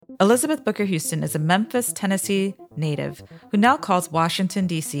Elizabeth Booker Houston is a Memphis, Tennessee native who now calls Washington,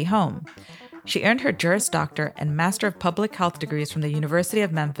 D.C. home. She earned her Juris Doctor and Master of Public Health degrees from the University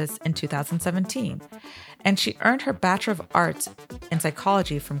of Memphis in 2017, and she earned her Bachelor of Arts in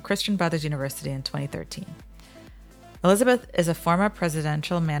Psychology from Christian Brothers University in 2013. Elizabeth is a former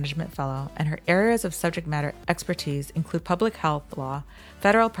Presidential Management Fellow, and her areas of subject matter expertise include public health law,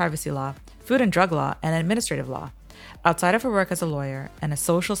 federal privacy law, food and drug law, and administrative law. Outside of her work as a lawyer and a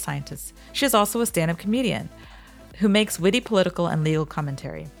social scientist, she is also a stand-up comedian who makes witty political and legal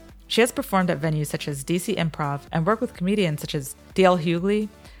commentary. She has performed at venues such as DC Improv and worked with comedians such as D.L. Hughley,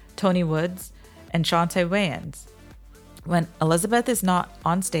 Tony Woods, and Shante Wayans. When Elizabeth is not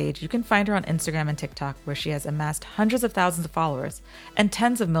on stage, you can find her on Instagram and TikTok, where she has amassed hundreds of thousands of followers and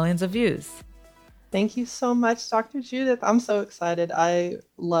tens of millions of views. Thank you so much, Dr. Judith. I'm so excited. I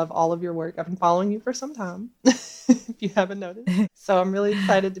love all of your work. I've been following you for some time, if you haven't noticed. So I'm really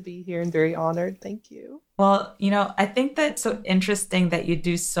excited to be here and very honored. Thank you. Well, I think that's so interesting that you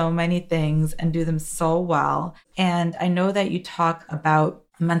do so many things and do them so well. And I know that you talk about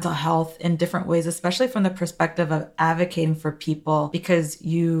mental health in different ways, especially from the perspective of advocating for people, because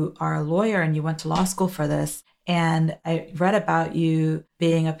you are a lawyer and you went to law school for this. And I read about you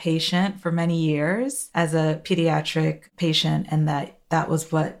being a patient for many years as a pediatric patient, and that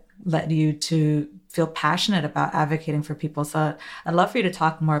was what led you to feel passionate about advocating for people. So I'd love for you to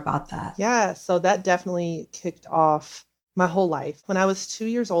talk more about that. Yeah, so that definitely kicked off my whole life. When I was 2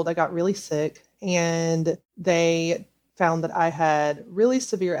 years old, I got really sick, and they found that I had really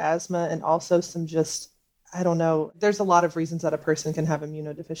severe asthma and also some there's a lot of reasons that a person can have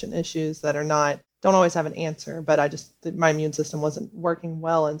immunodeficient issues that don't always have an answer, but my immune system wasn't working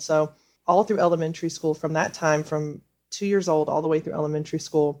well. And so all through elementary school, from that time, from 2 years old all the way through elementary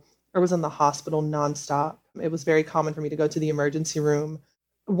school, I was in the hospital nonstop. It was very common for me to go to the emergency room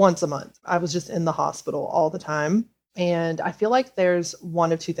once a month. I was just in the hospital all the time. And I feel like there's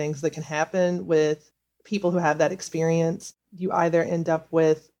one of two things that can happen with people who have that experience. You either end up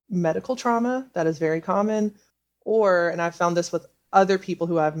with medical trauma, that is very common, and I've found this with other people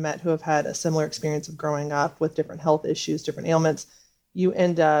who I've met who have had a similar experience of growing up with different health issues, different ailments, you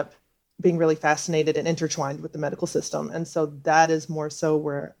end up being really fascinated and intertwined with the medical system. And so that is more so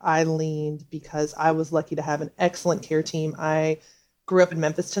where I leaned, because I was lucky to have an excellent care team. I grew up in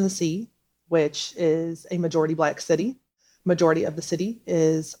Memphis, Tennessee, which is a majority Black city. Majority of the city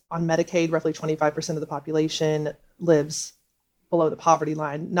is on Medicaid. Roughly 25% of the population lives below the poverty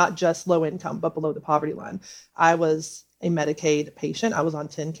line, not just low income, but below the poverty line. I was a Medicaid patient. I was on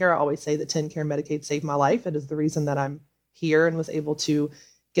TennCare. I always say that TennCare and Medicaid saved my life. It is the reason that I'm here and was able to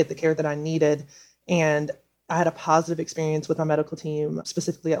get the care that I needed. And I had a positive experience with my medical team,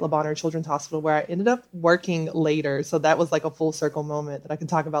 specifically at Le Bonheur Children's Hospital, where I ended up working later. So that was like a full circle moment that I can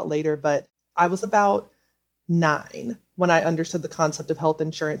talk about later. But I was about 9 when I understood the concept of health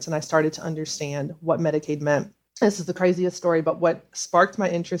insurance, and I started to understand what Medicaid meant. This is the craziest story, but what sparked my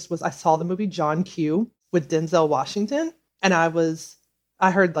interest was I saw the movie John Q with Denzel Washington, and I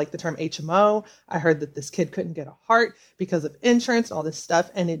heard like the term HMO. I heard that this kid couldn't get a heart because of insurance and all this stuff,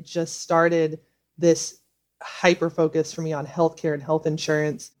 and it just started this hyper focus for me on healthcare and health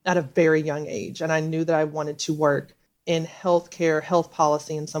insurance at a very young age. And I knew that I wanted to work in healthcare, health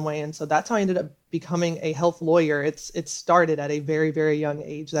policy in some way. And so that's how I ended up becoming a health lawyer. It started at a very, very young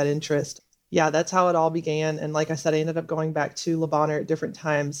age, that interest. Yeah, that's how it all began. And like I said, I ended up going back to Le Bonheur at different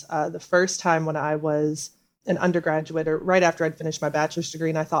times. The first time when I was an undergraduate, or right after I'd finished my bachelor's degree,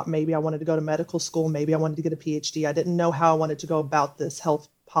 and I thought maybe I wanted to go to medical school, maybe I wanted to get a PhD. I didn't know how I wanted to go about this health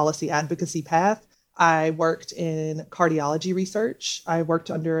policy advocacy path. I worked in cardiology research. I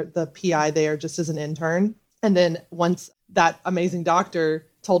worked under the PI there just as an intern. And then once that amazing doctor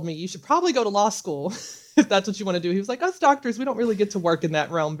told me, you should probably go to law school if that's what you want to do. He was like, us doctors, we don't really get to work in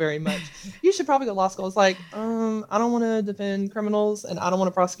that realm very much. You should probably go to law school. I was like, I don't want to defend criminals, and I don't want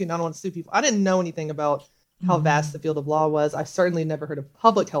to prosecute, and I don't want to sue people. I didn't know anything about how vast the field of law was. I certainly never heard of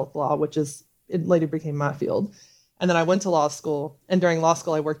public health law, it later became my field. And then I went to law school, and during law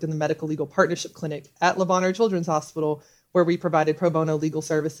school, I worked in the medical legal partnership clinic at Le Bonheur Children's Hospital, where we provided pro bono legal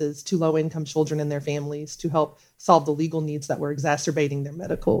services to low-income children and their families to help solve the legal needs that were exacerbating their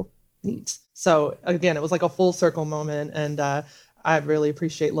medical needs. So again, it was like a full circle moment, and I really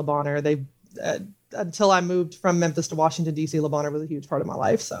appreciate Le Bonheur. Until I moved from Memphis to Washington, D.C., Le Bonheur was a huge part of my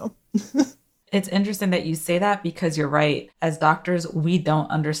life. So it's interesting that you say that, because you're right. As doctors, we don't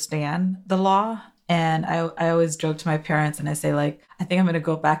understand the law. And I always joke to my parents, and I say, like, I think I'm going to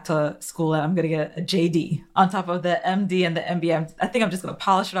go back to school and I'm going to get a JD on top of the MD and the MBA. I think I'm just going to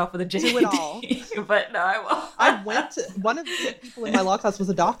polish it off with a JD. Do it all. But no, I won't. I went to, one of the people in my law class was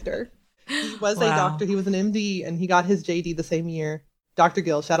a doctor. He was a doctor. He was an MD, and he got his JD the same year. Dr.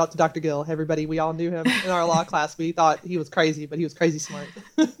 Gill, shout out to Dr. Gill. Everybody, we all knew him in our law class. We thought he was crazy, but he was crazy smart.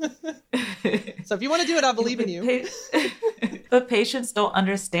 So if you want to do it, I believe in you. But patients don't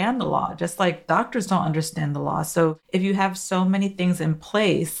understand the law, just like doctors don't understand the law. So if you have so many things in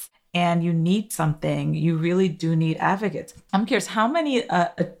place and you need something, you really do need advocates. I'm curious, how many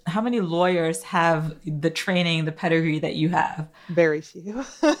lawyers have the training, the pedigree that you have? Very few.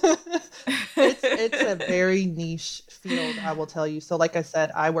 It's a very niche field, I will tell you. So like I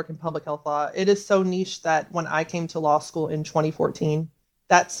said, I work in public health law. It is so niche that when I came to law school in 2014,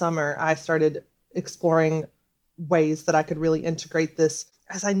 that summer, I started exploring ways that I could really integrate this,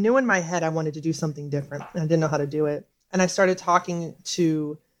 as I knew in my head I wanted to do something different and I didn't know how to do it. And I started talking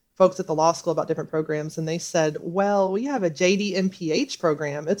to folks at the law school about different programs, and they said, well, we have a JD MPH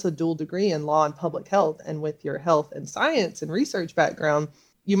program. It's a dual degree in law and public health, and with your health and science and research background,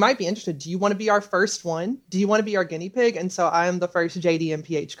 you might be interested. Do you want to be our first one? Do you want to be our guinea pig? And so I am the first JD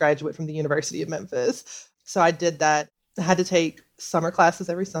MPH graduate from the University of Memphis. So I did that. I had to take summer classes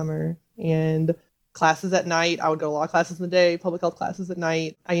every summer and classes at night. I would go to law classes in the day, public health classes at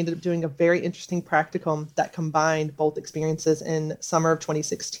night. I ended up doing a very interesting practicum that combined both experiences in summer of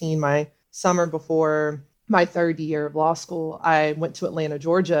 2016, my summer before my third year of law school. I went to Atlanta,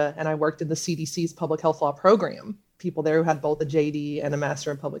 Georgia, and I worked in the CDC's public health law program. People there who had both a JD and a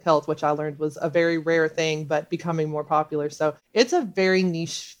master in public health, which I learned was a very rare thing, but becoming more popular. So it's a very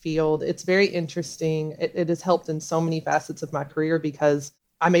niche field. It's very interesting. It has helped in so many facets of my career because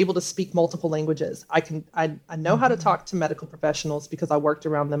I'm able to speak multiple languages. I know how to talk to medical professionals because I worked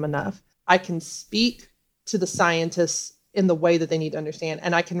around them enough. I can speak to the scientists in the way that they need to understand.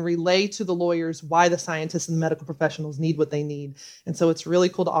 And I can relay to the lawyers why the scientists and the medical professionals need what they need. And so it's really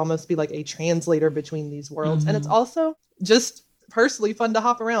cool to almost be like a translator between these worlds. And it's also just personally fun to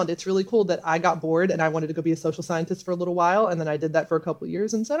hop around. It's really cool that I got bored and I wanted to go be a social scientist for a little while. And then I did that for a couple of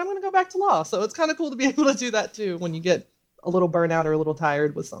years and said, I'm going to go back to law. So it's kind of cool to be able to do that too when you get a little burnout or a little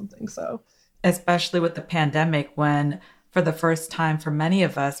tired with something. So especially with the pandemic, when for the first time for many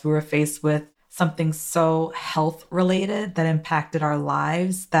of us, we were faced with something so health related that impacted our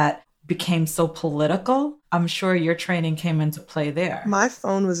lives that became so political. I'm sure your training came into play there. My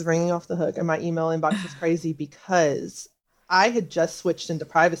phone was ringing off the hook and my email inbox was crazy because I had just switched into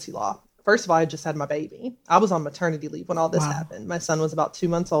privacy law. First of all, I just had my baby. I was on maternity leave when all this happened. My son was about 2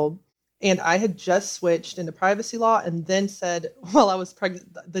 months old. And I had just switched into privacy law and then said, while I was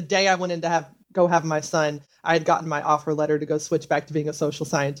pregnant, the day I went in to go have my son, I had gotten my offer letter to go switch back to being a social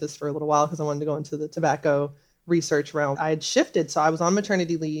scientist for a little while because I wanted to go into the tobacco research realm. I had shifted. So I was on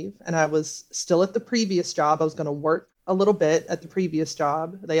maternity leave and I was still at the previous job. I was going to work a little bit at the previous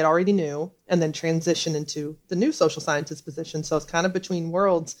job. They had already knew, and then transition into the new social scientist position. So it's kind of between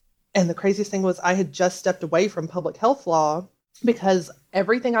worlds. And the craziest thing was I had just stepped away from public health law because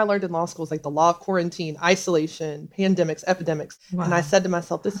everything I learned in law school is like the law of quarantine, isolation, pandemics, epidemics. Wow. And I said to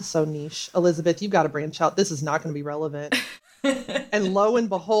myself, this is so niche. Elizabeth, you've got to branch out. This is not going to be relevant. And lo and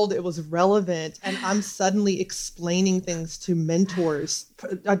behold, it was relevant. And I'm suddenly explaining things to mentors,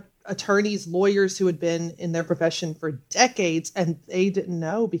 attorneys, lawyers who had been in their profession for decades, and they didn't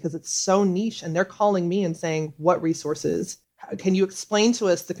know because it's so niche. And they're calling me and saying, what resources? Can you explain to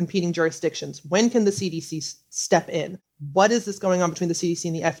us the competing jurisdictions? When can the CDC step in? What is this going on between the CDC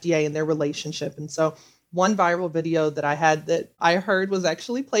and the FDA and their relationship? And so one viral video that I had that I heard was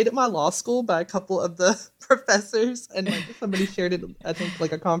actually played at my law school by a couple of the professors. And like somebody shared it, I think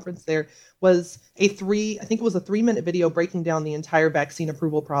like a conference there, was I think it was a 3-minute video breaking down the entire vaccine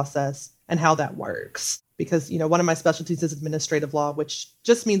approval process and how that works. Because, one of my specialties is administrative law, which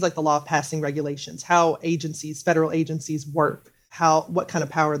just means like the law of passing regulations, how agencies, federal agencies work, what kind of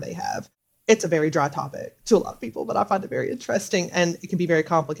power they have. It's a very dry topic to a lot of people, but I find it very interesting and it can be very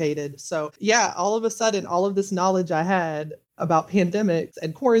complicated. So yeah, all of a sudden, all of this knowledge I had about pandemics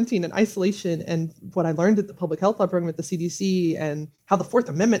and quarantine and isolation and what I learned at the public health law program at the CDC and how the 4th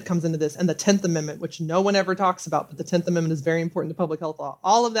Amendment comes into this and the 10th Amendment, which no one ever talks about, but the 10th Amendment is very important to public health law.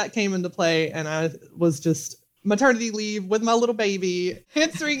 All of that came into play and I was just maternity leave with my little baby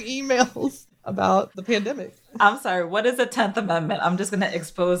answering emails about the pandemic. I'm sorry, what is the 10th Amendment? I'm just going to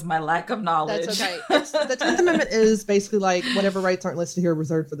expose my lack of knowledge. That's okay. The 10th Amendment is basically like whatever rights aren't listed here are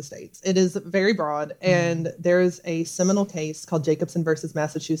reserved for the states. It is very broad. And there's a seminal case called Jacobson versus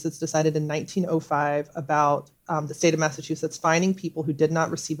Massachusetts decided in 1905 about the state of Massachusetts fining people who did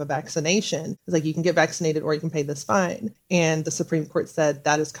not receive a vaccination. It's like you can get vaccinated or you can pay this fine. And the Supreme Court said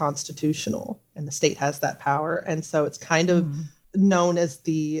that is constitutional and the state has that power. And so it's kind of known as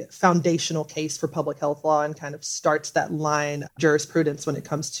the foundational case for public health law and kind of starts that line of jurisprudence when it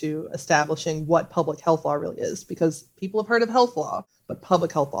comes to establishing what public health law really is, because people have heard of health law, but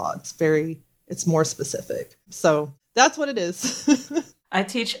public health law, it's more specific. So that's what it is. I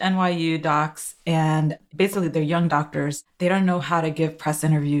teach NYU docs, and basically they're young doctors. They don't know how to give press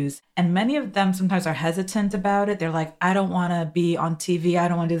interviews. And many of them sometimes are hesitant about it. They're like, I don't want to be on TV. I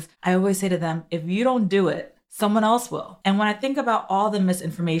don't want to do this. I always say to them, if you don't do it, someone else will. And when I think about all the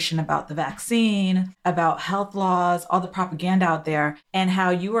misinformation about the vaccine, about health laws, all the propaganda out there, and how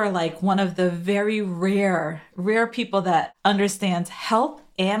you are like one of the very rare people that understands health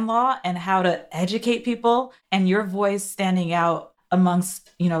and law and how to educate people, and your voice standing out amongst,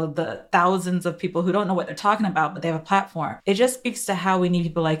 the thousands of people who don't know what they're talking about, but they have a platform. It just speaks to how we need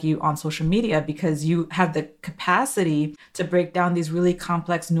people like you on social media, because you have the capacity to break down these really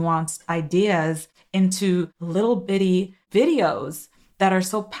complex, nuanced ideas into little bitty videos that are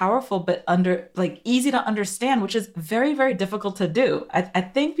so powerful, but easy to understand, which is very, very difficult to do. I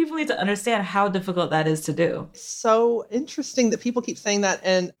think people need to understand how difficult that is to do. So interesting that people keep saying that.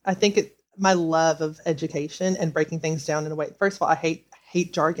 And I think my love of education and breaking things down in a way. First of all, I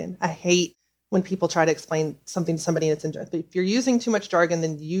hate jargon. I hate when people try to explain something to somebody and it's in jargon. If you're using too much jargon,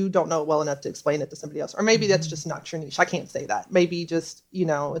 then you don't know it well enough to explain it to somebody else. Or maybe that's just not your niche. I can't say that. Maybe just,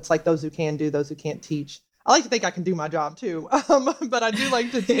 it's like those who can do, those who can't teach. I like to think I can do my job too, but I do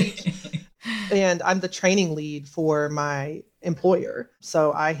like to teach. And I'm the training lead for my employer.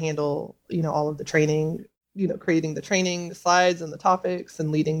 So I handle, all of the training, creating the training slides and the topics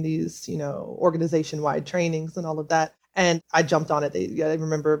and leading these, organization-wide trainings and all of that. And I jumped on it. I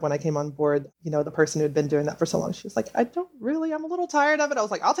remember when I came on board, the person who had been doing that for so long, she was like, I'm a little tired of it. I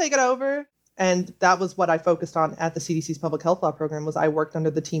was like, I'll take it over. And that was what I focused on at the CDC's public health law program. Was I worked under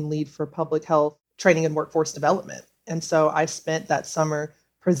the team lead for public health training and workforce development. And so I spent that summer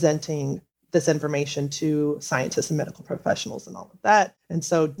presenting this information to scientists and medical professionals and all of that. And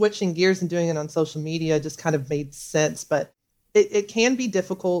so switching gears and doing it on social media just kind of made sense, but it can be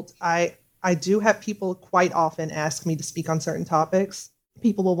difficult. I do have people quite often ask me to speak on certain topics.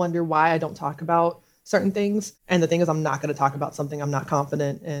 People will wonder why I don't talk about certain things. And the thing is, I'm not going to talk about something I'm not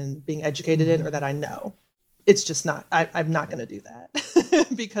confident in being educated in or that I know. It's just not, I'm not going to do that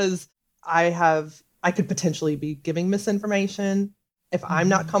because I could potentially be giving misinformation. If I'm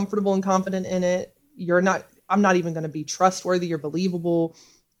not comfortable and confident in it, I'm not even going to be trustworthy or believable.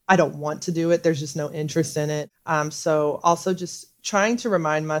 I don't want to do it. There's just no interest in it. So also just trying to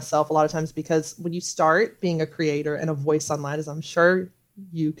remind myself a lot of times, because when you start being a creator and a voice online, as I'm sure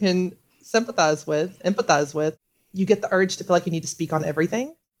you can empathize with, you get the urge to feel like you need to speak on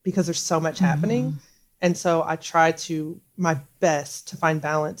everything because there's so much happening. And so I try my best to find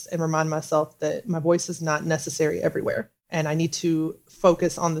balance and remind myself that my voice is not necessary everywhere. And I need to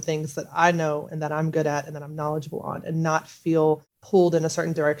focus on the things that I know and that I'm good at and that I'm knowledgeable on, and not feel pulled in a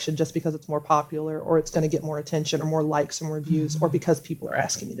certain direction just because it's more popular or it's going to get more attention or more likes or more views or because people are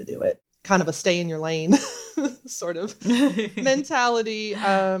asking me to do it. Kind of a stay in your lane sort of mentality.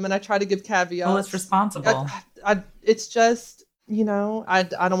 And I try to give caveats. Well, it's responsible. It's just, I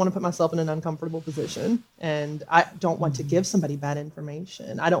don't want to put myself in an uncomfortable position, and I don't want to give somebody bad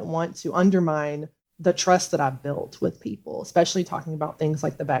information. I don't want to undermine the trust that I've built with people, especially talking about things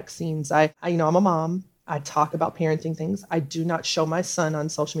like the vaccines. I'm a mom. I talk about parenting things. I do not show my son on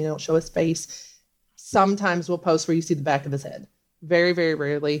social media. I don't show his face. Sometimes we'll post where you see the back of his head. Very, very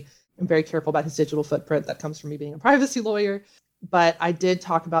rarely. I'm very careful about his digital footprint. That comes from me being a privacy lawyer. But I did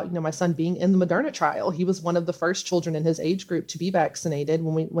talk about, my son being in the Moderna trial. He was one of the first children in his age group to be vaccinated.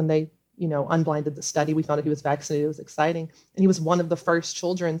 When they unblinded the study, we found out he was vaccinated. It was exciting. And he was one of the first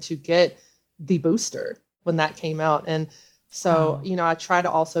children to get the booster when that came out. And so, I try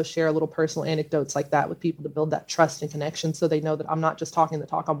to also share little personal anecdotes like that with people to build that trust and connection, so they know that I'm not just talking the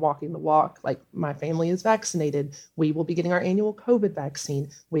talk, I'm walking the walk. Like, my family is vaccinated. We will be getting our annual COVID vaccine.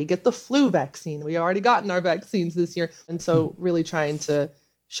 We get the flu vaccine. We already gotten our vaccines this year. And so really trying to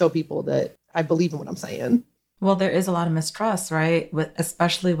show people that I believe in what I'm saying. Well, there is a lot of mistrust, right?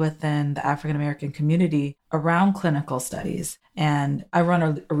 Especially within the African American community around clinical studies. And I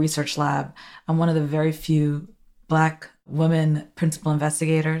run a research lab. I'm one of the very few Black women principal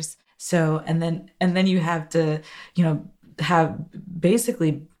investigators. So, and then you have to,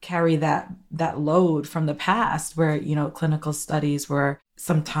 basically carry that load from the past where, clinical studies were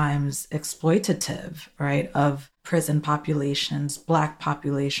sometimes exploitative, right, of prison populations, Black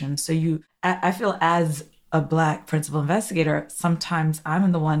populations. So I feel as a Black principal investigator, sometimes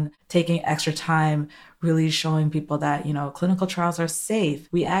I'm the one taking extra time really showing people that, clinical trials are safe.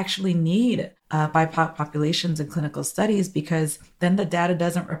 We actually need BIPOC populations in clinical studies because then the data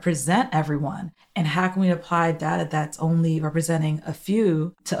doesn't represent everyone. And how can we apply data that's only representing a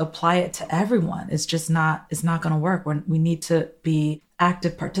few to apply it to everyone? It's not going to work when we need to be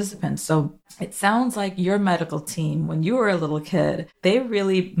active participants. So it sounds like your medical team, when you were a little kid, they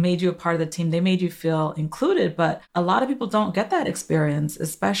really made you a part of the team. They made you feel included, but a lot of people don't get that experience,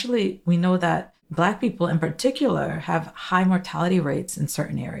 especially we know that Black people in particular have high mortality rates in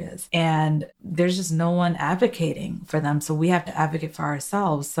certain areas, and there's just no one advocating for them. So we have to advocate for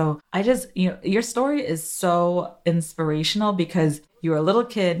ourselves. So your story is so inspirational because you were a little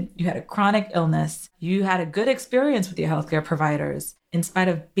kid, you had a chronic illness, you had a good experience with your healthcare providers in spite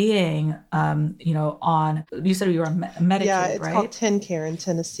of being, you said you were on Medicaid, yeah, it's right? called TennCare in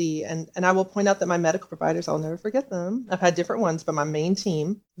Tennessee. And I will point out that my medical providers, I'll never forget them. I've had different ones, but my main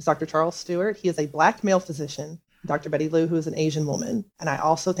team was Dr. Charles Stewart. He is a Black male physician. Dr. Betty Lou, who is an Asian woman. And I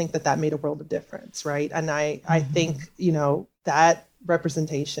also think that made a world of difference, right? And I think, that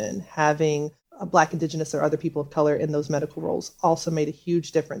representation, having Black, Indigenous, or other people of color in those medical roles also made a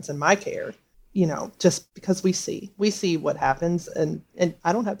huge difference in my care, just because we see what happens. And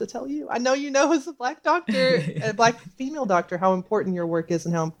I don't have to tell you. I know as a Black doctor, a Black female doctor, how important your work is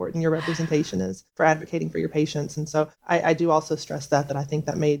and how important your representation is for advocating for your patients. And so I do also stress that I think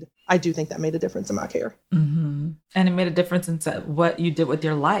that made a difference in my care. Mm-hmm. And it made a difference in what you did with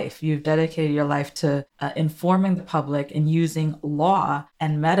your life. You've dedicated your life to informing the public and using law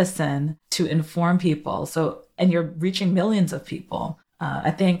and medicine to inform people. And you're reaching millions of people.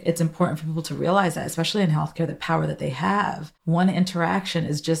 I think it's important for people to realize that, especially in healthcare, the power that they have. One interaction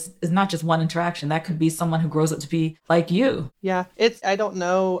is not just one interaction. That could be someone who grows up to be like you. Yeah, I don't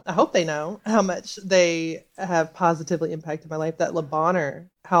know. I hope they know how much they have positively impacted my life. That Le Bonheur,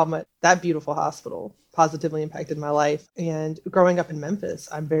 how much that beautiful hospital positively impacted my life. And growing up in Memphis,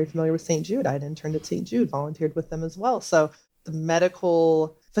 I'm very familiar with St. Jude. I had interned at St. Jude, volunteered with them as well. So the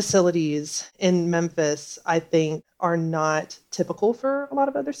medical facilities in Memphis, I think, are not typical for a lot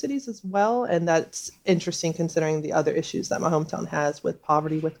of other cities as well. And that's interesting considering the other issues that my hometown has with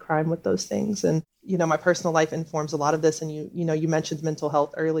poverty, with crime, with those things. And, my personal life informs a lot of this. And you mentioned mental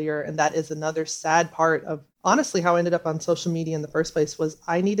health earlier. And that is another sad part of, honestly, how I ended up on social media in the first place was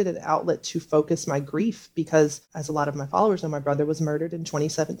I needed an outlet to focus my grief because, as a lot of my followers know, my brother was murdered in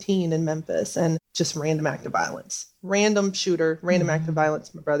 2017 in Memphis, and just random act of violence, random shooter, random act of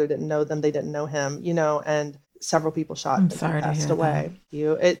violence. My brother didn't know them. They didn't know him, and several people shot and passed away.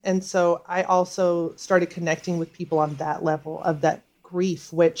 And so I also started connecting with people on that level of that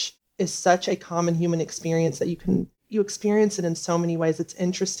grief, which is such a common human experience that you experience it in so many ways. It's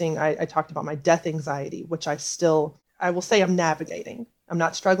interesting. I talked about my death anxiety, which I will say I'm navigating. I'm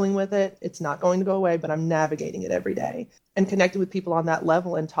not struggling with it. It's not going to go away, but I'm navigating it every day and connecting with people on that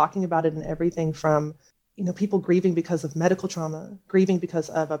level and talking about it in everything from, people grieving because of medical trauma, grieving because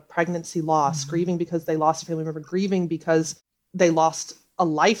of a pregnancy loss, grieving because they lost a family member, grieving because they lost a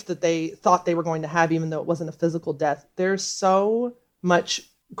life that they thought they were going to have, even though it wasn't a physical death. There's so much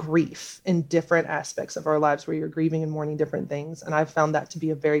grief in different aspects of our lives where you're grieving and mourning different things. And I've found that to be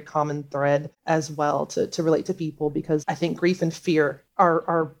a very common thread as well to relate to people, because I think grief and fear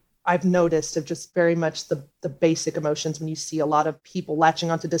are I've noticed of just very much the basic emotions when you see a lot of people latching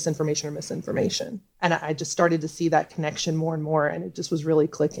onto disinformation or misinformation. And I just started to see that connection more and more, and it just was really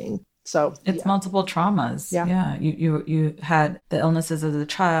clicking. So it's multiple traumas. Yeah. You had the illnesses as a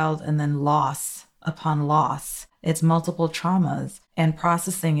child and then loss upon loss. It's multiple traumas, and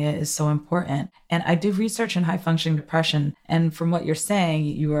processing it is so important. And I do research in high functioning depression. And from what you're saying,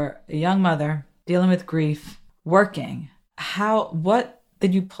 you were a young mother dealing with grief, working. What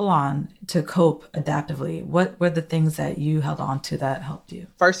did you pull on to cope adaptively? What were the things that you held on to that helped you?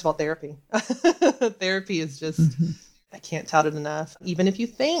 First of all, therapy. Therapy is just, I can't tout it enough. Even if you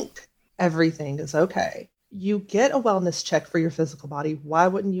think everything is okay, you get a wellness check for your physical body. Why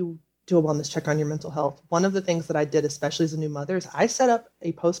wouldn't you do a wellness check on your mental health? One of the things that I did, especially as a new mother, is I set up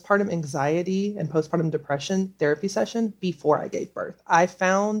a postpartum anxiety and postpartum depression therapy session before I gave birth. I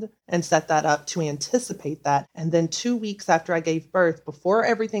found and set that up to anticipate that. And then 2 weeks after I gave birth, before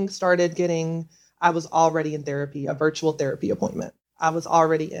everything started I was already in therapy, a virtual therapy appointment. I was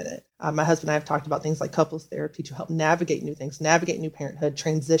already in it. My husband and I have talked about things like couples therapy to help navigate new things, navigate new parenthood,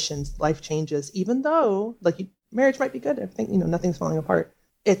 transitions, life changes, even though marriage might be good. I think, nothing's falling apart.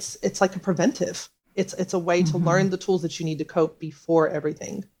 It's like a preventive. It's a way to learn the tools that you need to cope before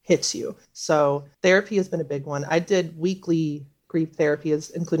everything hits you. So therapy has been a big one. I did weekly grief therapy,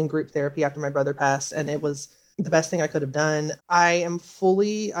 including group therapy after my brother passed. And it was the best thing I could have done.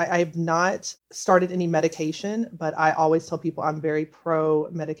 I've not started any medication, but I always tell people I'm very pro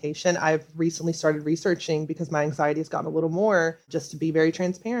medication. I've recently started researching because my anxiety has gotten a little more, just to be very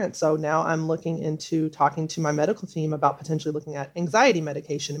transparent. So now I'm looking into talking to my medical team about potentially looking at anxiety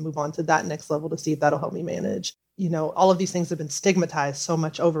medication and move on to that next level to see if that'll help me manage. All of these things have been stigmatized so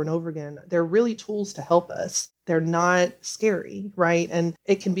much over and over again. They're really tools to help us. They're not scary, right? And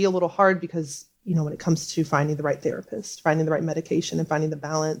it can be a little hard because when it comes to finding the right therapist, finding the right medication and finding the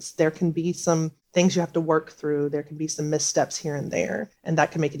balance, there can be some things you have to work through. There can be some missteps here and there, and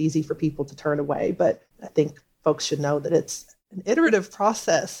that can make it easy for people to turn away. But I think folks should know that it's an iterative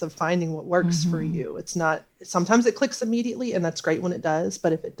process of finding what works for you. It's not, sometimes it clicks immediately, and that's great when it does.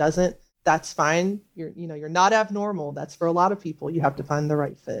 But if it doesn't, that's fine. You're not abnormal. That's for a lot of people. You have to find the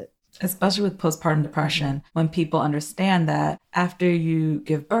right fit. Especially with postpartum depression, when people understand that after you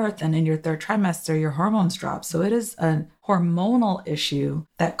give birth and in your third trimester, your hormones drop. So it is a hormonal issue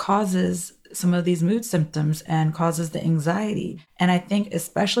that causes some of these mood symptoms and causes the anxiety. And I think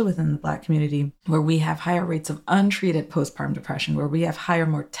especially within the Black community, where we have higher rates of untreated postpartum depression, where we have higher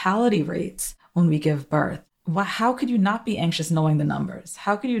mortality rates when we give birth. How could you not be anxious knowing the numbers?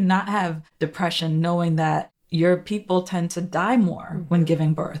 How could you not have depression knowing that your people tend to die more when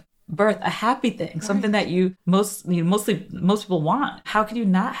giving birth? A happy thing, something that most people want. How could you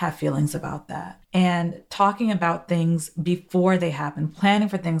not have feelings about that? And talking about things before they happen, planning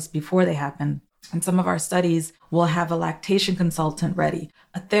for things before they happen. In some of our studies, we'll have a lactation consultant ready,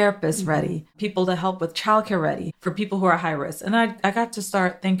 a therapist ready, people to help with childcare ready for people who are high risk. And I got to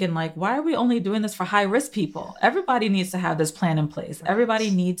start thinking, why are we only doing this for high risk people? Everybody needs to have this plan in place.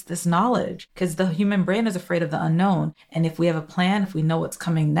 Everybody needs this knowledge because the human brain is afraid of the unknown. And if we have a plan, if we know what's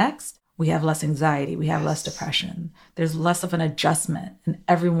coming next, we have less anxiety, we have less depression. There's less of an adjustment and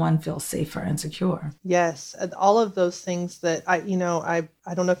everyone feels safer and secure. Yes. And all of those things that I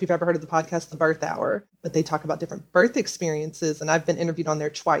don't know if you've ever heard of the podcast, The Birth Hour, but they talk about different birth experiences. And I've been interviewed on there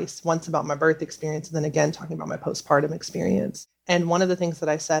twice, once about my birth experience and then again talking about my postpartum experience. And one of the things that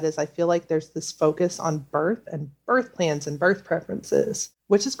I said is I feel like there's this focus on birth and birth plans and birth preferences,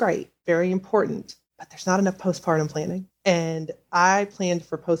 which is great, very important, but there's not enough postpartum planning. And I planned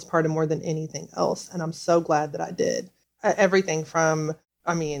for postpartum more than anything else. And I'm so glad that I did. Everything from,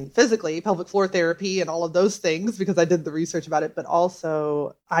 physically, pelvic floor therapy and all of those things because I did the research about it. But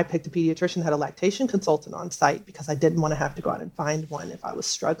also I picked a pediatrician, had a lactation consultant on site because I didn't want to have to go out and find one if I was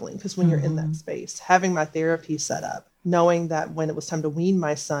struggling. Because when you're in that space, having my therapy set up, knowing that when it was time to wean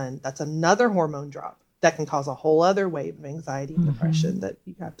my son, that's another hormone drop that can cause a whole other wave of anxiety and depression that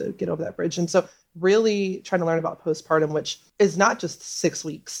you have to get over that bridge. And so really trying to learn about postpartum, which is not just 6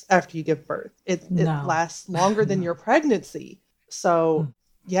 weeks after you give birth. It lasts longer than your pregnancy. So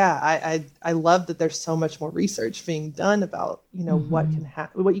yeah, I love that there's so much more research being done about, what can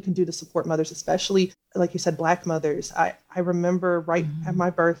happen, what you can do to support mothers, especially like you said, Black mothers. I remember right at my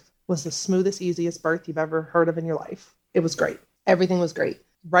birth was the smoothest, easiest birth you've ever heard of in your life. It was great. Everything was great.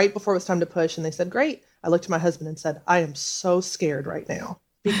 Right before it was time to push and they said, great. I looked at my husband and said, I am so scared right now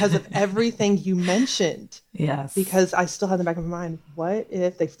because of everything you mentioned. Yes. Because I still have in the back of my mind, what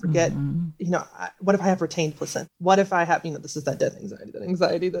if they forget, what if I have retained placenta? What if I have, this is that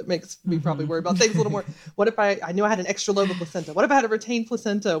anxiety that makes me probably worry about things a little more. What if I knew I had an extra lobe of placenta? What if I had a retained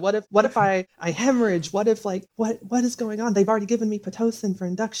placenta? What if I hemorrhage? What if what is going on? They've already given me Pitocin for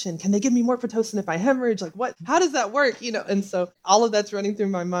induction. Can they give me more Pitocin if I hemorrhage? How does that work? And so all of that's running through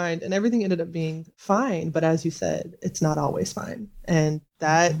my mind and everything ended up being fine. But as you said, it's not always fine. And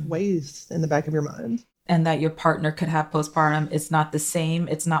that weighs in the back of your mind. And that your partner could have postpartum. It's not the same.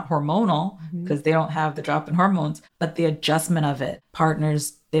 It's not hormonal because they don't have the drop in hormones, but the adjustment of it.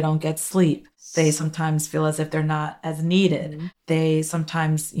 Partners, they don't get sleep. They sometimes feel as if they're not as needed. They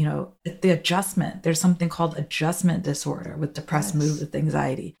sometimes, the adjustment, there's something called adjustment disorder with depressed mood, with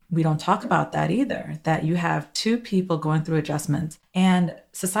anxiety. We don't talk about that either, that you have two people going through adjustments and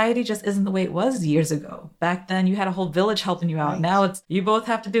society just isn't the way it was years ago. Back then you had a whole village helping you out. Right. Now it's, you both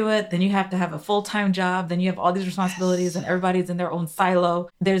have to do it. Then you have to have a full-time job. Then you have all these responsibilities and everybody's in their own silo.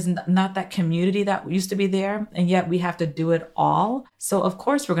 There's not that community that used to be there. And yet we have to do it all. So of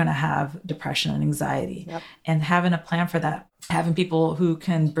course we're going to have depression and anxiety. Yep. And having a plan for that. Having people who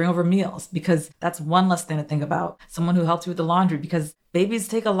can bring over meals, because that's one less thing to think about. Someone who helps you with the laundry, because babies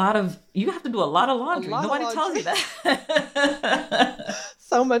take you have to do a lot of laundry. Nobody tells you that.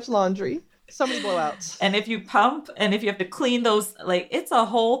 So much laundry. So many blowouts. And if you pump and if you have to clean those, like it's a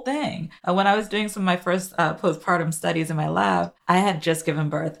whole thing. When I was doing some of my first postpartum studies in my lab, I had just given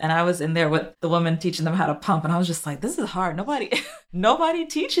birth and I was in there with the woman teaching them how to pump. And I was just like, this is hard. Nobody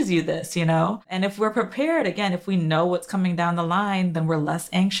teaches you this, you know? And if we're prepared, again, if we know what's coming down the line, then we're less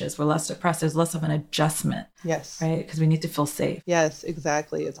anxious. We're less depressed. There's less of an adjustment. Yes. Right? Because we need to feel safe. Yes,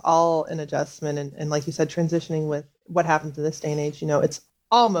 exactly. It's all an adjustment. And like you said, transitioning with what happens in this day and age, you know, it's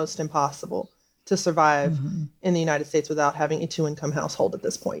almost impossible to survive in the United States without having a 2-income household at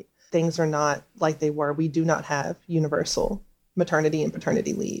this point. Things are not like they were. We do not have universal maternity and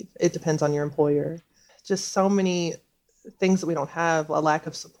paternity leave. It depends on your employer. Just so many things that we don't have, a lack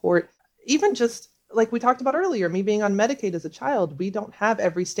of support. Even just like we talked about earlier, me being on Medicaid as a child, we don't have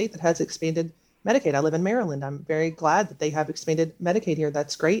every state that has expanded Medicaid. I live in Maryland. I'm very glad that they have expanded Medicaid here.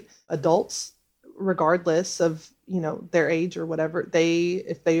 That's great. Adults, regardless of, you know, their age or whatever,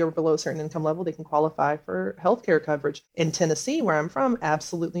 if they are below a certain income level, they can qualify for healthcare coverage. In Tennessee, where I'm from,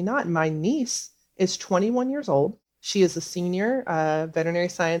 absolutely not. My niece is 21 years old. She is a senior veterinary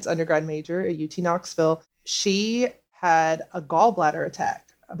science undergrad major at UT Knoxville. She had a gallbladder attack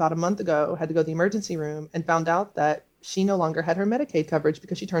about a month ago, had to go to the emergency room and found out that she no longer had her Medicaid coverage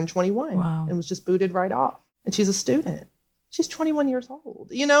because she turned 21 and was just booted right off. And she's a student. She's 21 years old,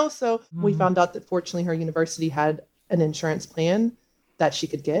 you know? So we found out that fortunately her university had an insurance plan that she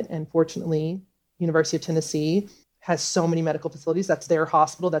could get. And fortunately, University of Tennessee has so many medical facilities. That's their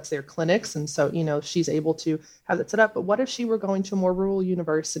hospital, that's their clinics. And so, you know, she's able to have that set up. But what if she were going to a more rural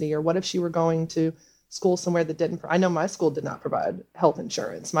university, or what if she were going to school somewhere that didn't, I know my school did not provide health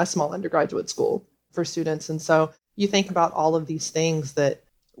insurance, my small undergraduate school for students. And so you think about all of these things that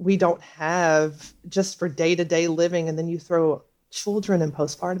we don't have just for day-to-day living. And then you throw children and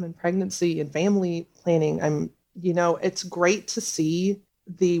postpartum and pregnancy and family planning. You know, it's great to see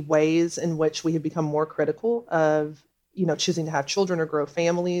the ways in which we have become more critical of, you know, choosing to have children or grow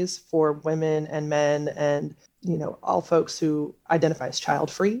families for women and men and, you know, all folks who identify as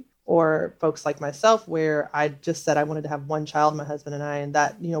child-free, or folks like myself, where I just said I wanted to have one child, my husband and I, and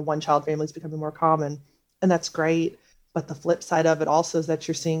that, you know, one-child family is becoming more common. And that's great. But the flip side of it also is that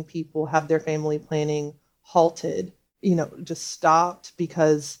you're seeing people have their family planning halted, you know, just stopped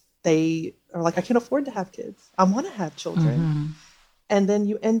because they are like, I can't afford to have kids. I want to have children. And then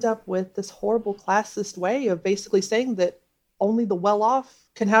you end up with this horrible classist way of basically saying that only the well-off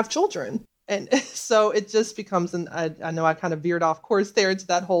can have children. And so it just becomes, I know I kind of veered off course there into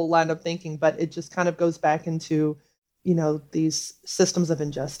that whole line of thinking, but it just kind of goes back into, you know, these systems of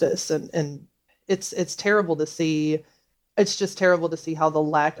injustice. And it's terrible to see. It's just terrible to see how the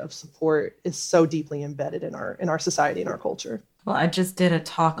lack of support is so deeply embedded in our society and our culture. Well, I just did a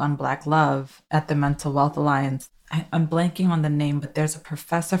talk on Black love at the Mental Wealth Alliance. I'm blanking on the name, but there's a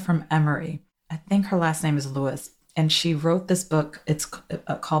professor from Emory. I think her last name is Lewis. And she wrote this book. It's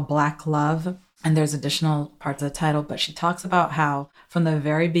called Black Love. And there's additional parts of the title, but she talks about how from the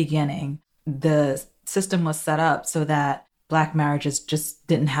very beginning, the system was set up so that Black marriages just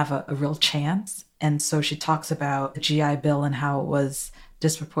didn't have a real chance. And so she talks about the GI Bill and how it was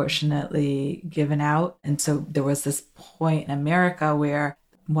disproportionately given out. And so there was this point in America where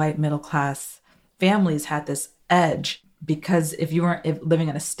white middle class families had this edge, because if you weren't living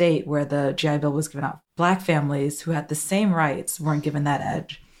in a state where the GI Bill was given out, Black families who had the same rights weren't given that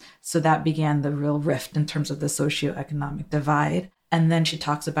edge. So that began the real rift in terms of the socioeconomic divide. And then she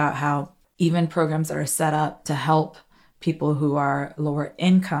talks about how even programs that are set up to help people who are lower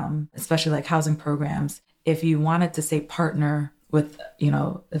income, especially like housing programs, if you wanted to say partner with, you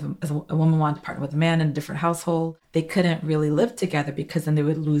know, if a woman wanted to partner with a man in a different household, they couldn't really live together because then they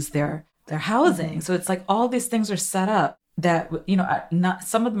would lose their housing. So it's like all these things are set up that, you know, not,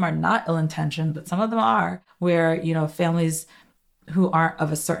 some of them are not ill-intentioned, but some of them are, where, you know, families who aren't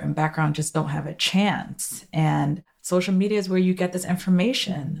of a certain background just don't have a chance. And social media is where you get this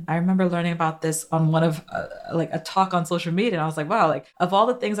information. I remember learning about this on one of like a talk on social media. And I was like, wow, like of all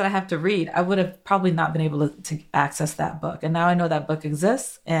the things that I have to read, I would have probably not been able to access that book. And now I know that book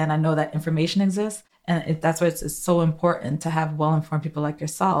exists and I know that information exists. And that's why it's so important to have well-informed people like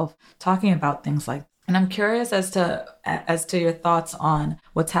yourself talking about things like that. And I'm curious as to your thoughts on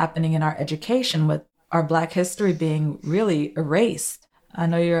what's happening in our education with our Black history being really erased. I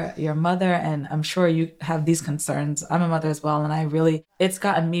know you're a mother, and I'm sure you have these concerns. I'm a mother as well, and it's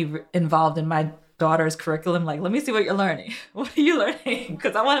gotten me involved in my daughter's curriculum. Like, let me see what you're learning. What are you learning?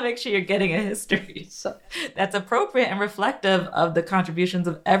 Because I want to make sure you're getting a history that's appropriate and reflective of the contributions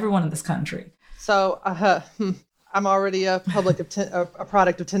of everyone in this country. So I'm already a product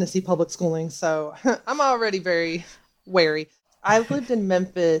of Tennessee public schooling, so I'm already very wary. I lived in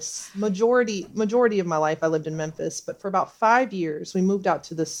Memphis. Majority of my life I lived in Memphis, but for about 5 years we moved out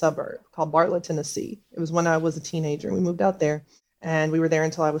to this suburb called Bartlett, Tennessee. It was when I was a teenager. We moved out there and we were there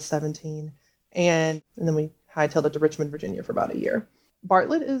until I was 17. And then we hightailed it to Richmond, Virginia for about a year.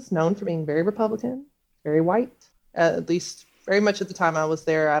 Bartlett is known for being very Republican, very white, at least very much at the time I was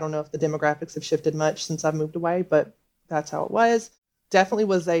there. I don't know if the demographics have shifted much since I've moved away, but that's how it was. Definitely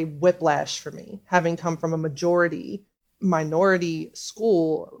was a whiplash for me, having come from a minority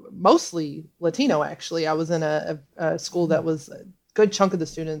school, mostly Latino, actually. I was in a school that was a good chunk of the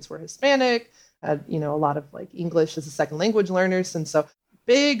students were Hispanic, had, a lot of like English as a second language learners. And so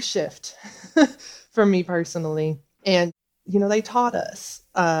big shift for me personally. And, they taught us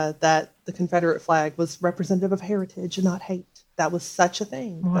that the Confederate flag was representative of heritage and not hate. That was such a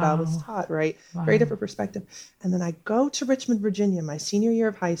thing that I was taught, right? Wow. Very different perspective. And then I go to Richmond, Virginia, my senior year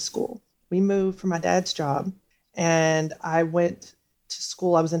of high school. We moved for my dad's job and I went to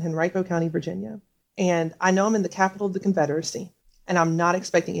school. I was in Henrico County, Virginia. And I know I'm in the capital of the Confederacy and I'm not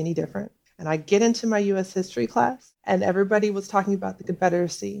expecting any different. And I get into my U.S. history class and everybody was talking about the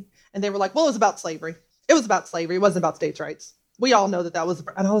Confederacy. And they were like, well, it was about slavery. It was about slavery. It wasn't about states' rights. We all know that was,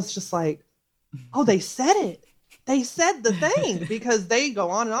 and I was just like, oh, they said it. They said the thing because they go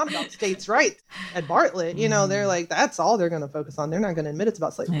on and on about states' rights at Bartlett. They're like, that's all they're going to focus on. They're not going to admit it's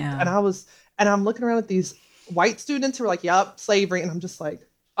about slavery. Yeah. And I'm looking around at these white students who are like, yup, slavery. And I'm just like,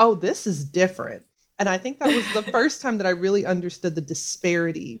 oh, this is different. And I think that was the first time that I really understood the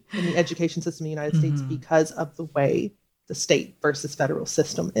disparity in the education system in the United States because of the way the state versus federal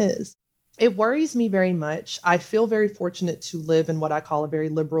system is. It worries me very much. I feel very fortunate to live in what I call a very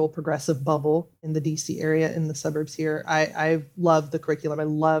liberal, progressive bubble in the DC area, in the suburbs here. I love the curriculum. I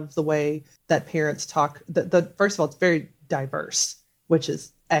love the way that parents talk. First of all, it's very diverse, which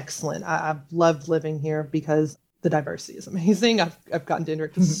is excellent. I've loved living here because the diversity is amazing. I've gotten to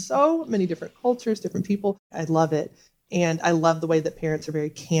interact with so many different cultures, different people. I love it. And I love the way that parents are very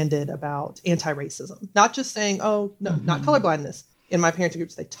candid about anti-racism, not just saying, oh, no, not colorblindness. In my parenting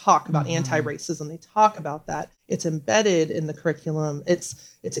groups, they talk about anti-racism. They talk about that. It's embedded in the curriculum. It's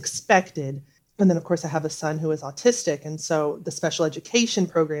expected. And then, of course, I have a son who is autistic. And so the special education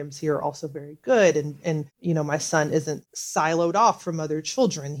programs here are also very good. And my son isn't siloed off from other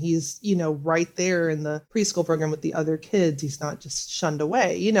children. He's, right there in the preschool program with the other kids. He's not just shunned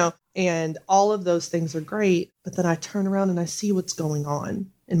away, and all of those things are great. But then I turn around and I see what's going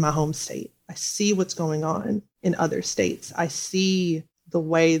on in my home state. I see what's going on in other states. I see the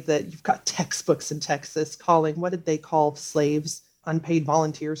way that you've got textbooks in Texas calling, what did they call slaves? Unpaid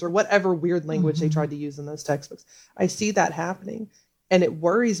volunteers or whatever weird language they tried to use in those textbooks. I see that happening. And it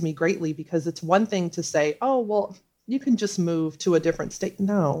worries me greatly because it's one thing to say, oh, well, you can just move to a different state.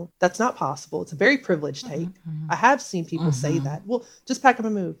 No, that's not possible. It's a very privileged take. I have seen people say that. Well, just pack up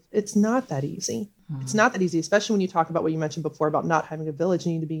and move. It's not that easy. It's not that easy, especially when you talk about what you mentioned before about not having a village.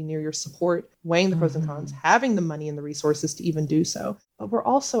 You need to be near your support, weighing the pros and cons, having the money and the resources to even do so. But we're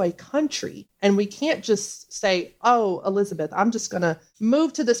also a country and we can't just say, oh, Elizabeth, I'm just going to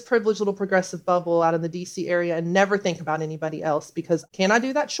move to this privileged little progressive bubble out in the DC area and never think about anybody else. Because can I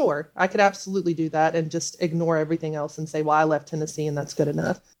do that? Sure. I could absolutely do that and just ignore everything else and say, well, I left Tennessee and that's good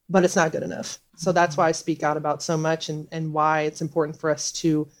enough. But it's not good enough. So that's why I speak out about so much and why it's important for us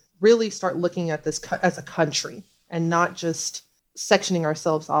to really start looking at this as a country and not just sectioning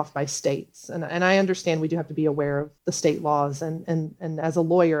ourselves off by states. And I understand we do have to be aware of the state laws. And as a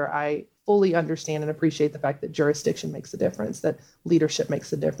lawyer, I fully understand and appreciate the fact that jurisdiction makes a difference, that leadership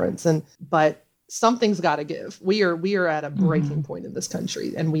makes a difference. But something's got to give. We are at a breaking point in this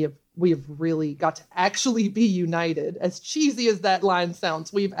country, and we have really got to actually be united. As cheesy as that line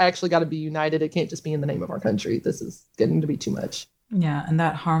sounds, we've actually got to be united. It can't just be in the name of our country. This is getting to be too much. Yeah, and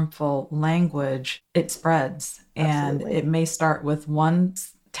that harmful language, it spreads. And Absolutely. It may start with one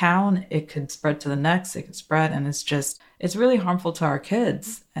town, it could spread to the next, it could spread, and it's really harmful to our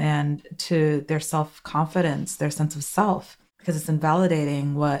kids and to their self-confidence, their sense of self, because it's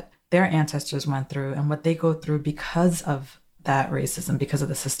invalidating what their ancestors went through and what they go through because of that racism, because of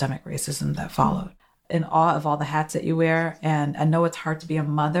the systemic racism that followed. In awe of all the hats that you wear, and I know it's hard to be a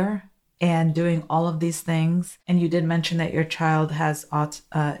mother and doing all of these things. And you did mention that your child is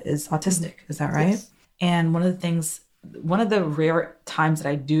autistic. Is that right? Yes. And one of the rare times that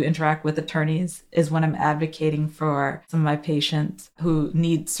I do interact with attorneys is when I'm advocating for some of my patients who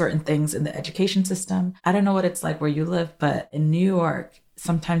need certain things in the education system. I don't know what it's like where you live, but in New York,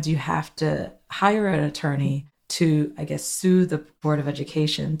 sometimes you have to hire an attorney to, I guess, sue the Board of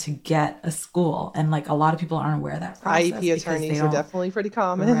Education to get a school. And like a lot of people aren't aware of that process. IEP attorneys are definitely pretty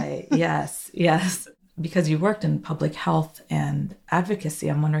common. Right. Yes. because you worked in public health and advocacy,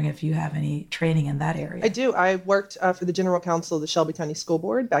 I'm wondering if you have any training in that area. I do. I worked for the General Counsel of the Shelby County School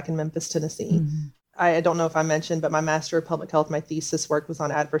Board back in Memphis, Tennessee. Mm-hmm. I don't know if I mentioned, but my Master of Public Health, my thesis work was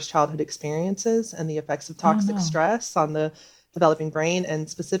on adverse childhood experiences and the effects of toxic stress on the developing brain, and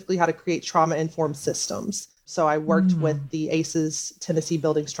specifically how to create trauma-informed systems. So I worked with the ACEs Tennessee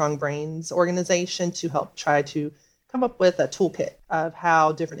Building Strong Brains organization to help try to come up with a toolkit of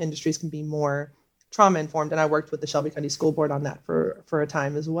how different industries can be more trauma-informed. And I worked with the Shelby County School Board on that for a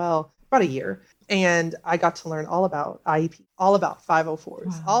time as well, about a year. And I got to learn all about IEP, all about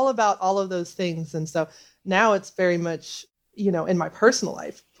 504s, all about all of those things. And so now it's very much, in my personal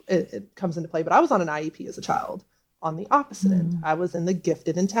life, it comes into play. But I was on an IEP as a child. On the opposite end, I was in the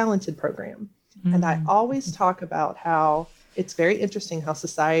gifted and talented program. And I always talk about how it's very interesting how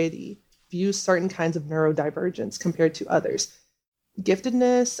society views certain kinds of neurodivergence compared to others.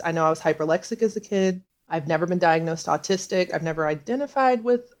 Giftedness, I know I was hyperlexic as a kid. I've never been diagnosed autistic. I've never identified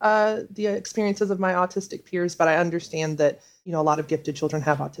with the experiences of my autistic peers, but I understand that, a lot of gifted children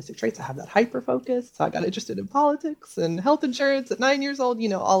have autistic traits. I have that hyper focus. So I got interested in politics and health insurance at 9 years old,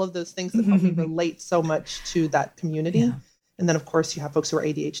 all of those things that help me relate so much to that community. Yeah. And then, of course, you have folks who are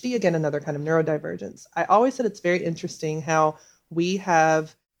ADHD, again, another kind of neurodivergence. I always said it's very interesting how we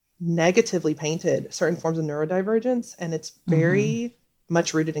have negatively painted certain forms of neurodivergence, and it's very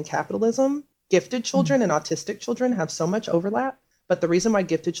much rooted in capitalism. Gifted children and autistic children have so much overlap, but the reason why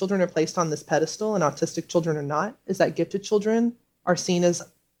gifted children are placed on this pedestal and autistic children are not is that gifted children are seen as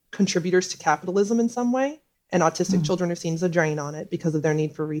contributors to capitalism in some way, and autistic children are seen as a drain on it because of their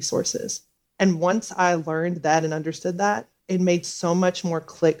need for resources. And once I learned that and understood that, it made so much more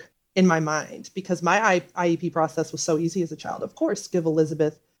click in my mind, because my IEP process was so easy as a child. Of course, give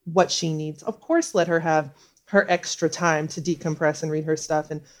Elizabeth what she needs. Of course, let her have her extra time to decompress and read her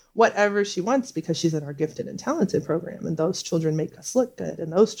stuff and whatever she wants, because she's in our gifted and talented program. And those children make us look good.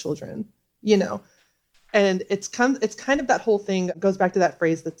 And those children, and it's kind of that whole thing goes back to that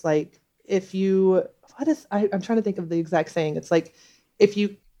phrase that's like, I'm trying to think of the exact saying. It's like, if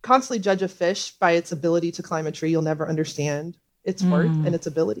you constantly judge a fish by its ability to climb a tree, you'll never understand its worth and its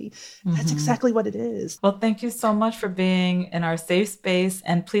ability. That's exactly what it is. Well, thank you so much for being in our safe space.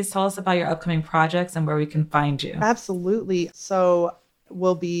 And please tell us about your upcoming projects and where we can find you. Absolutely. So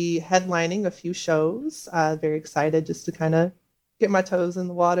we'll be headlining a few shows. Very excited just to kind of get my toes in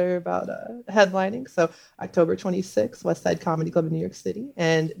the water about headlining. So October 26th, West Side Comedy Club in New York City,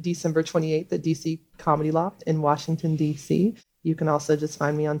 and December 28th at DC Comedy Loft in Washington, D.C. You can also just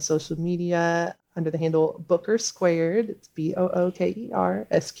find me on social media under the handle Booker Squared. It's BOOKER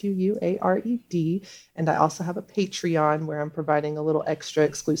SQUARED. And I also have a Patreon where I'm providing a little extra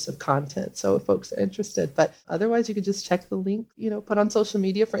exclusive content. So if folks are interested, but otherwise you could just check the link, put on social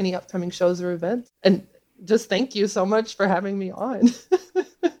media for any upcoming shows or events. And just thank you so much for having me on.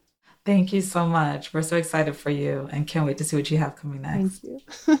 Thank you so much. We're so excited for you and can't wait to see what you have coming next. Thank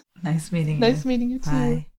you. Nice meeting you. Nice meeting you too. Bye.